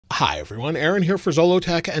Hi everyone, Aaron here for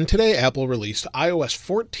Zollotech, and today Apple released iOS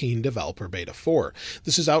 14 Developer Beta 4.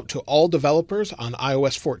 This is out to all developers on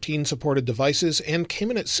iOS 14 supported devices and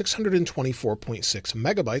came in at 624.6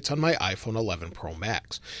 megabytes on my iPhone 11 Pro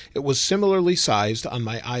Max. It was similarly sized on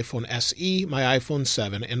my iPhone SE, my iPhone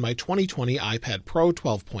 7, and my 2020 iPad Pro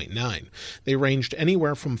 12.9. They ranged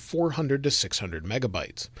anywhere from 400 to 600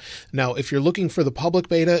 megabytes. Now, if you're looking for the public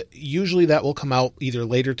beta, usually that will come out either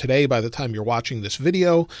later today by the time you're watching this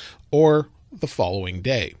video, or the following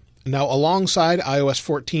day. Now, alongside iOS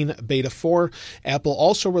 14 Beta 4, Apple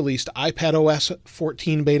also released iPadOS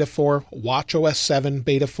 14 Beta 4, watchOS 7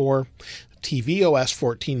 Beta 4, tvOS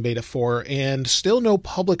 14 Beta 4, and still no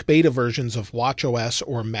public beta versions of watchOS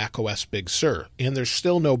or macOS Big Sur. And there's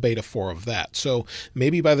still no Beta 4 of that. So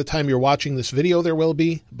maybe by the time you're watching this video there will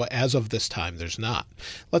be, but as of this time there's not.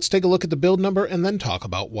 Let's take a look at the build number and then talk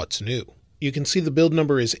about what's new. You can see the build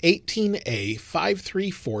number is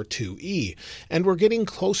 18A5342E, and we're getting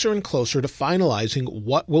closer and closer to finalizing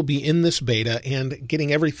what will be in this beta and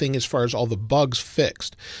getting everything as far as all the bugs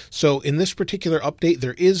fixed. So in this particular update,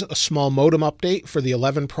 there is a small modem update for the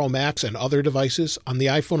 11 Pro Max and other devices. On the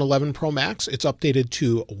iPhone 11 Pro Max, it's updated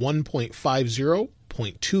to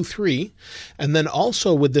 1.50.23, and then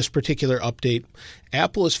also with this particular update,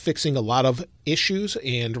 Apple is fixing a lot of issues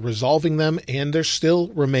and resolving them, and there still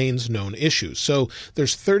remains known issues. So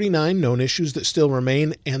there's 39 known issues that still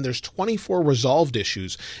remain, and there's 24 resolved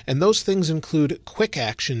issues, and those things include quick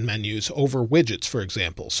action menus over widgets, for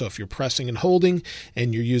example. So if you're pressing and holding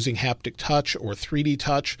and you're using haptic touch or 3D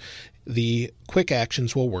touch, the quick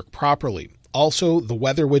actions will work properly. Also, the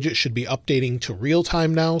weather widget should be updating to real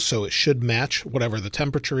time now, so it should match whatever the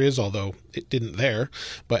temperature is, although it didn't there.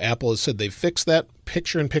 But Apple has said they've fixed that.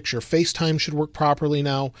 Picture-in-picture FaceTime should work properly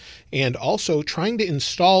now, and also trying to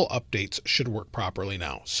install updates should work properly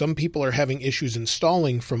now. Some people are having issues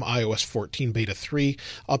installing from iOS 14 Beta 3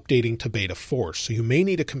 updating to Beta 4, so you may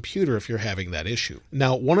need a computer if you're having that issue.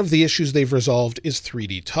 Now, one of the issues they've resolved is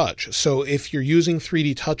 3D Touch. So if you're using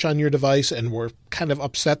 3D Touch on your device and were kind of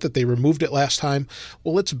upset that they removed it last time,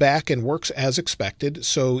 well, it's back and works as expected.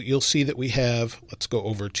 So you'll see that we have, let's go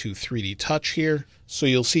over to 3D Touch here. So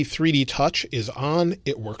you'll see 3D Touch is on,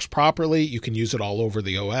 it works properly, you can use it all over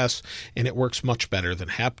the OS, and it works much better than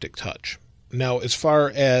haptic touch. Now, as far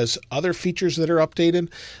as other features that are updated,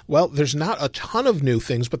 well, there's not a ton of new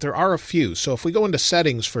things, but there are a few. So if we go into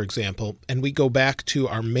settings, for example, and we go back to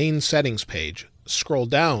our main settings page, scroll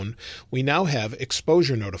down, we now have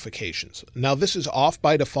exposure notifications. Now, this is off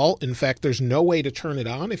by default. In fact, there's no way to turn it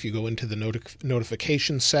on if you go into the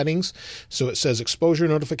notification settings. So it says exposure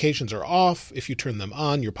notifications are off. If you turn them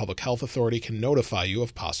on, your public health authority can notify you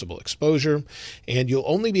of possible exposure, and you'll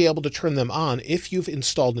only be able to turn them on if you've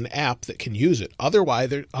installed an app that can use it.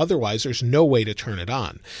 Otherwise, there's no way to turn it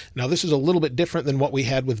on. Now, this is a little bit different than what we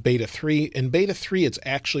had with Beta 3. In Beta 3, it's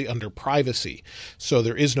actually under privacy. So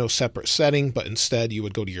there is no separate setting, but instead, you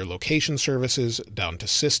would go to your location services, down to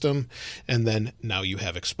system, and then now you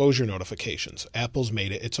have exposure notifications. Apple's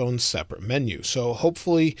made it its own separate menu. So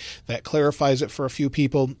hopefully that clarifies it for a few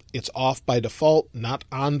people. It's off by default, not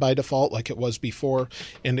on by default like it was before,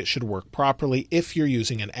 and it should work properly if you're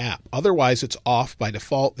using an app. Otherwise, it's off by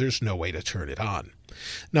default. There's no way to turn it on.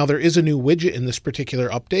 Now, there is a new widget in this particular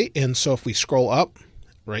update, and so if we scroll up,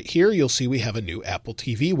 right here, you'll see we have a new Apple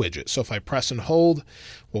TV widget. So if I press and hold,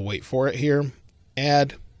 we'll wait for it here,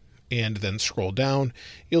 add, and then scroll down,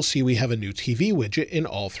 you'll see we have a new TV widget in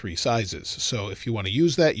all three sizes. So if you want to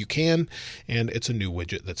use that, you can, and it's a new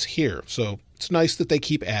widget that's here. So it's nice that they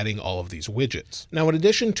keep adding all of these widgets. Now, in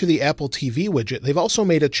addition to the Apple TV widget, they've also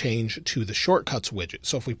made a change to the shortcuts widget.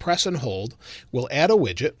 So if we press and hold, we'll add a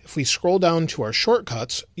widget. If we scroll down to our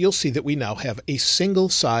shortcuts, you'll see that we now have a single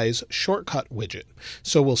size shortcut widget.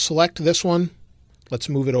 So we'll select this one. Let's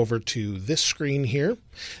move it over to this screen here,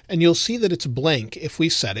 and you'll see that it's blank if we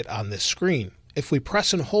set it on this screen. If we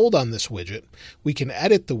press and hold on this widget, we can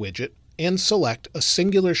edit the widget and select a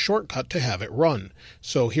singular shortcut to have it run.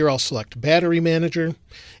 So here I'll select Battery Manager,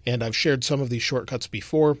 and I've shared some of these shortcuts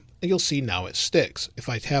before. You'll see now it sticks. If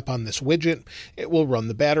I tap on this widget, it will run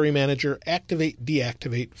the Battery Manager, activate,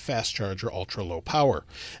 deactivate, fast charge, or ultra low power.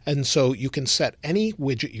 And so you can set any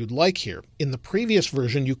widget you'd like here. In the previous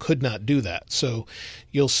version, you could not do that. So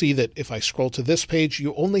you'll see that if I scroll to this page,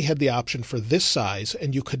 you only had the option for this size,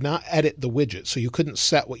 and you could not edit the widget. So you couldn't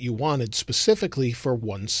set what you wanted specifically for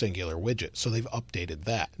one singular widget. So they've updated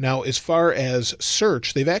that. Now, as far as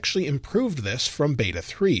search, they've actually improved this from Beta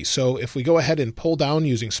 3. So if we go ahead and pull down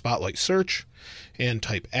using Spotlight Search and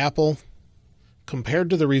type Apple, Compared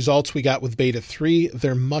to the results we got with beta 3,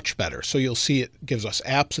 they're much better. So you'll see it gives us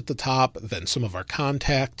apps at the top, then some of our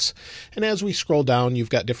contacts. And as we scroll down, you've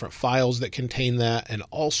got different files that contain that and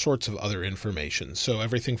all sorts of other information. So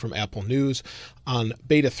everything from Apple News. On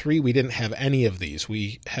beta 3, we didn't have any of these.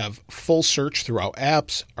 We have full search throughout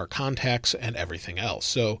apps, our contacts, and everything else.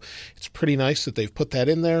 So it's pretty nice that they've put that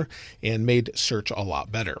in there and made search a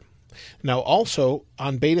lot better. Now also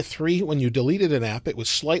on beta 3, when you deleted an app, it was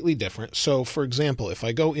slightly different. So for example, if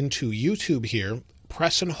I go into YouTube here,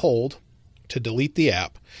 press and hold to delete the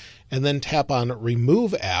app, and then tap on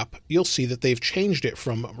remove app, you'll see that they've changed it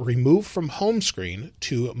from remove from home screen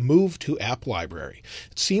to move to app library.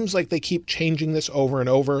 It seems like they keep changing this over and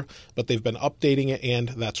over, but they've been updating it, and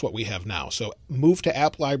that's what we have now. So move to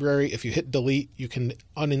app library, if you hit delete, you can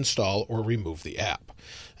uninstall or remove the app.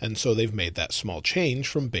 And so they've made that small change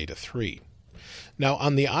from beta 3. Now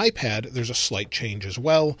on the iPad, there's a slight change as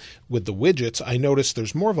well. With the widgets, I noticed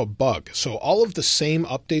there's more of a bug. So all of the same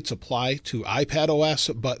updates apply to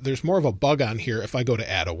iPadOS, but there's more of a bug on here if I go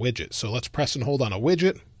to add a widget. So let's press and hold on a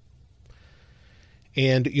widget.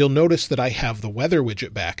 And you'll notice that I have the weather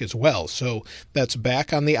widget back as well. So that's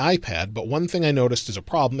back on the iPad. But one thing I noticed is a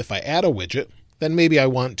problem. If I add a widget, then maybe I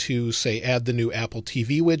want to, say, add the new Apple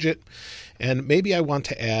TV widget. And maybe I want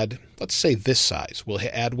to add, let's say, this size. We'll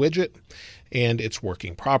hit add widget, and it's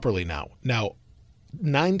working properly now. Now,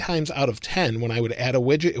 9 times out of 10, when I would add a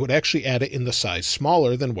widget, it would actually add it in the size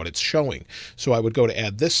smaller than what it's showing. So I would go to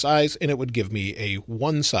add this size, and it would give me a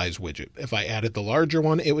 1 size widget. If I added the larger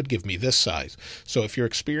one, it would give me this size. So if you're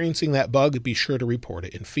experiencing that bug, be sure to report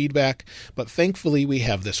it in feedback. But thankfully, we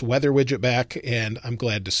have this weather widget back, and I'm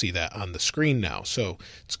glad to see that on the screen now. So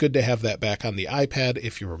it's good to have that back on the iPad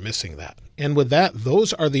if you were missing that. And with that,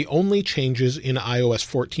 those are the only changes in iOS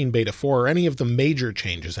 14 Beta 4, or any of the major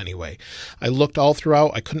changes anyway. I looked all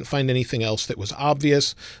throughout. I couldn't find anything else that was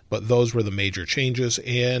obvious, but those were the major changes.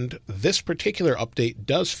 And this particular update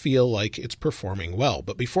does feel like it's performing well.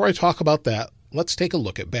 But before I talk about that, let's take a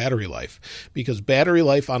look at battery life, because battery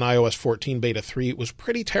life on iOS 14 Beta 3 was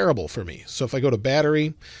pretty terrible for me. So if I go to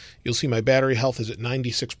battery, you'll see my battery health is at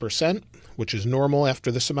 96%, which is normal after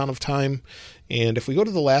this amount of time. And if we go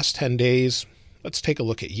to the last 10 days, let's take a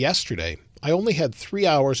look at yesterday. I only had 3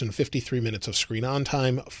 hours and 53 minutes of screen on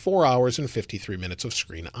time, 4 hours and 53 minutes of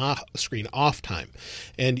screen off time.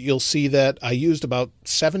 And you'll see that I used about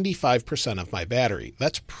 75% of my battery.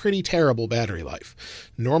 That's pretty terrible battery life.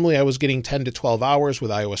 Normally I was getting 10 to 12 hours with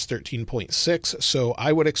iOS 13.6, so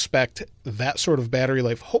I would expect that sort of battery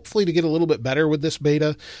life hopefully to get a little bit better with this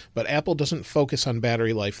beta, but Apple doesn't focus on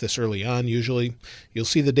battery life this early on usually. You'll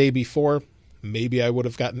see the day before, maybe I would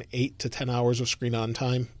have gotten 8 to 10 hours of screen on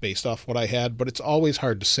time based off what I had, but it's always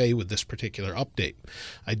hard to say with this particular update.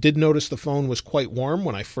 I did notice the phone was quite warm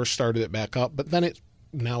when I first started it back up, but then it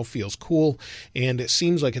now feels cool, and it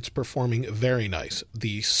seems like it's performing very nice.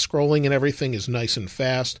 The scrolling and everything is nice and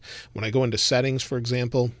fast. When I go into settings, for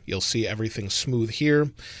example, you'll see everything smooth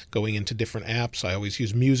here. Going into different apps, I always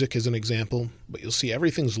use music as an example, but you'll see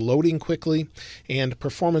everything's loading quickly, and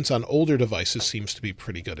performance on older devices seems to be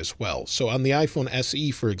pretty good as well. So on the iPhone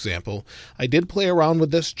SE, for example, I did play around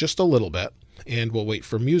with this just a little bit, and we'll wait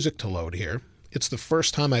for music to load here. It's the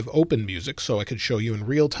first time I've opened music, so I could show you in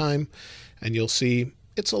real time, and you'll see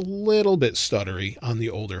it's a little bit stuttery on the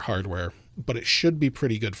older hardware, but it should be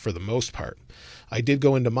pretty good for the most part. I did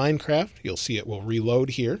go into Minecraft. You'll see it will reload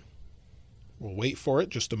here. We'll wait for it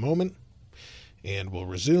just a moment, and we'll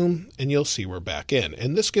resume, and you'll see we're back in.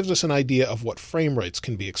 And this gives us an idea of what frame rates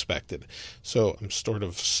can be expected. So I'm sort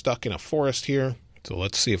of stuck in a forest here. So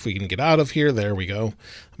let's see if we can get out of here. There we go.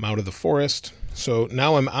 I'm out of the forest. So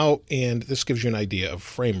now I'm out, and this gives you an idea of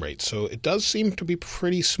frame rate. So it does seem to be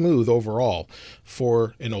pretty smooth overall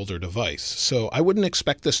for an older device. So I wouldn't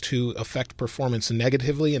expect this to affect performance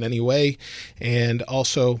negatively in any way. And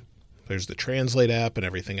also, there's the Translate app and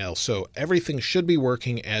everything else. So everything should be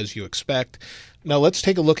working as you expect. Now let's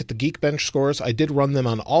take a look at the Geekbench scores. I did run them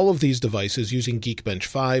on all of these devices using Geekbench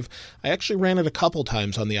 5. I actually ran it a couple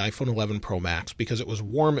times on the iPhone 11 Pro Max because it was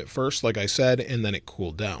warm at first, like I said, and then it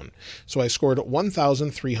cooled down. So I scored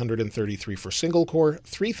 1,333 for single core,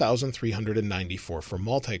 3,394 for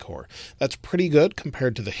multi-core. That's pretty good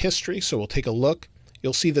compared to the history, so we'll take a look.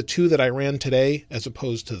 You'll see the 2 that I ran today as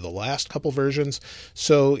opposed to the last couple versions.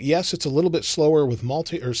 So yes, it's a little bit slower with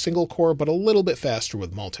single core, but a little bit faster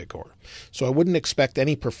with multi-core. So I wouldn't expect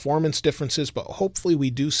any performance differences, but hopefully we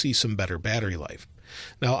do see some better battery life.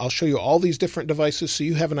 Now I'll show you all these different devices so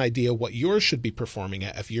you have an idea what yours should be performing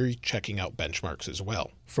at if you're checking out benchmarks as well.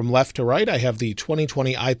 From left to right, I have the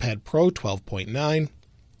 2020 iPad Pro 12.9.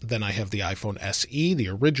 Then I have the iPhone SE, the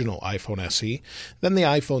original iPhone SE, then the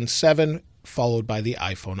iPhone 7, followed by the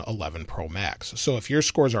iPhone 11 Pro Max. So if your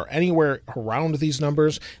scores are anywhere around these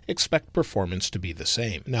numbers, expect performance to be the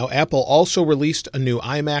same. Now, Apple also released a new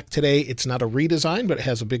iMac today. It's not a redesign, but it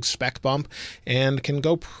has a big spec bump and can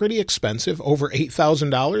go pretty expensive, over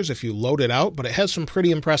 $8,000 if you load it out, but it has some pretty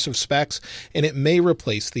impressive specs, and it may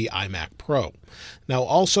replace the iMac Pro. Now,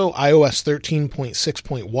 also, iOS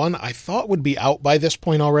 13.6.1 I thought would be out by this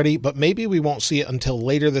point already, but maybe we won't see it until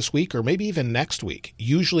later this week or maybe even next week.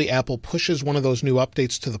 Usually, Apple pushes one of those new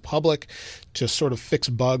updates to the public to sort of fix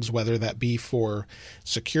bugs, whether that be for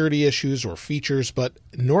security issues or features, but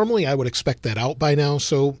normally I would expect that out by now,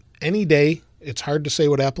 so any day. It's hard to say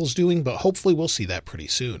what Apple's doing, but hopefully we'll see that pretty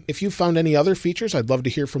soon. If you found any other features, I'd love to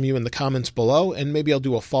hear from you in the comments below, and maybe I'll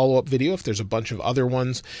do a follow-up video if there's a bunch of other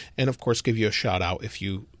ones, and of course give you a shout out if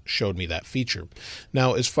you showed me that feature.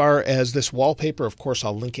 Now, as far as this wallpaper, of course,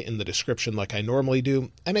 I'll link it in the description like I normally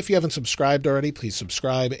do, and if you haven't subscribed already, please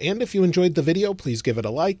subscribe, and if you enjoyed the video, please give it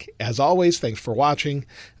a like. As always, thanks for watching.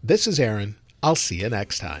 This is Aaron. I'll see you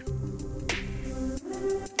next time.